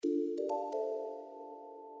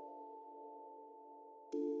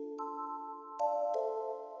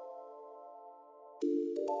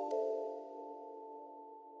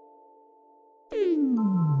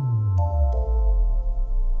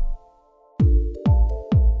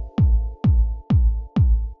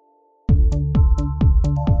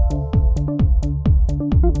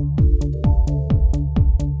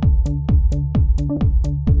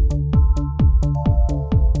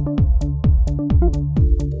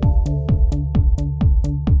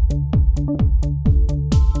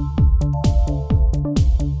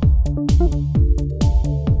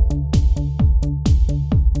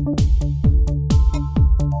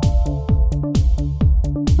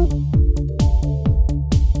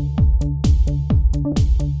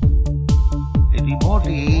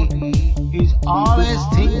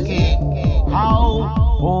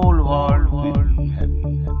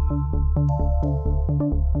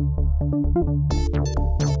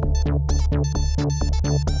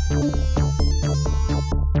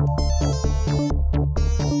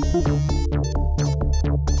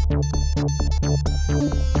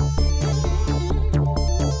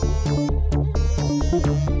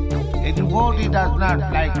devotee does not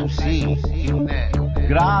like to see if the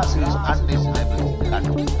grass is unreasonably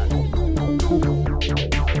cut.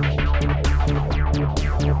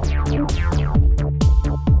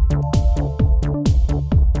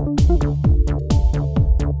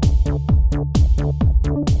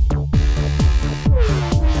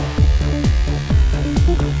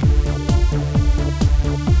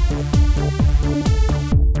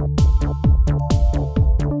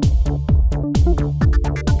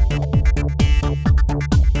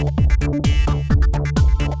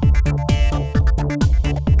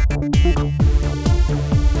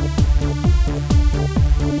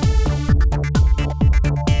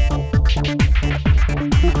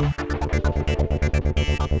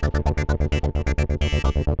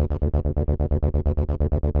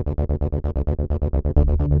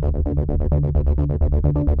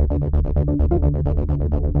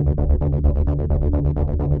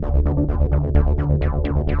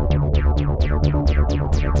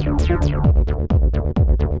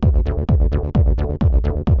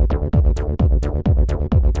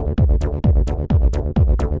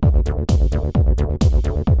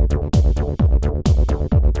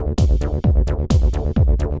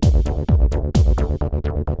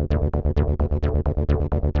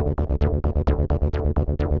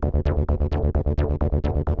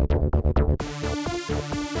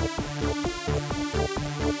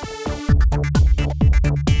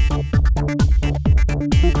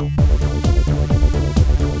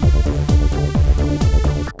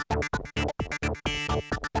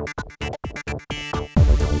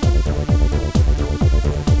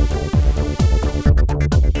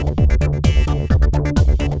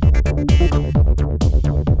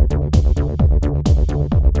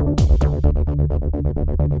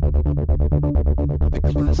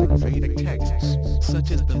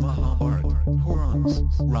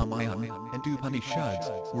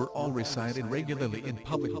 Were all recited regularly in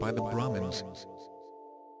public by the Brahmins.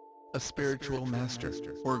 A spiritual master,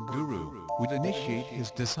 or guru, would initiate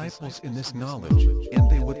his disciples in this knowledge, and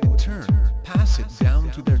they would in turn pass it down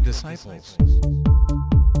to their disciples.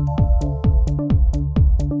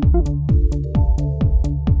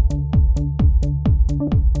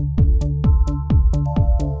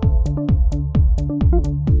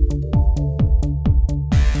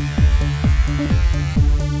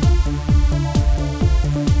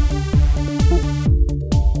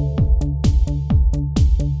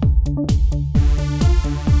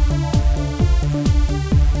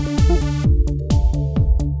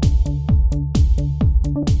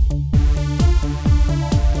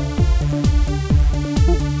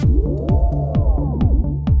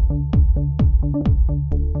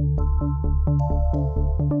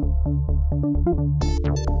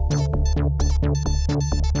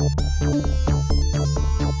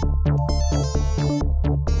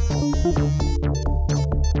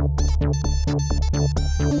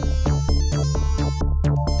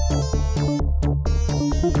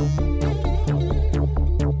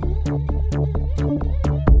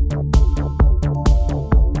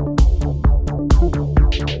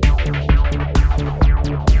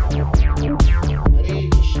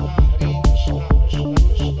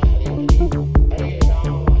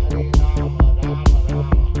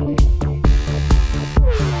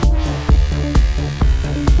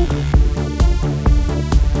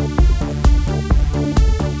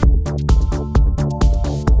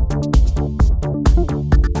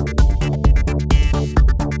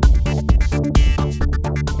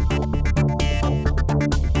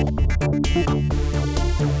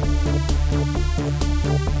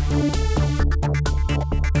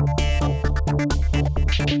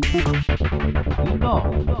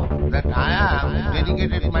 That I am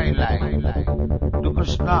dedicated my life to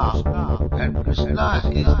Krishna, and Krishna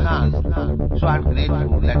is none. So I am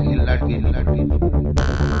grateful that he will not give.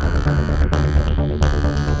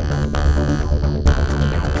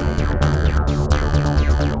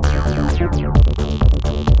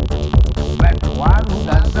 But one who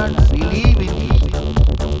does not believe in Krishna,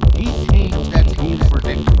 he thinks that he is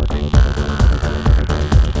protected.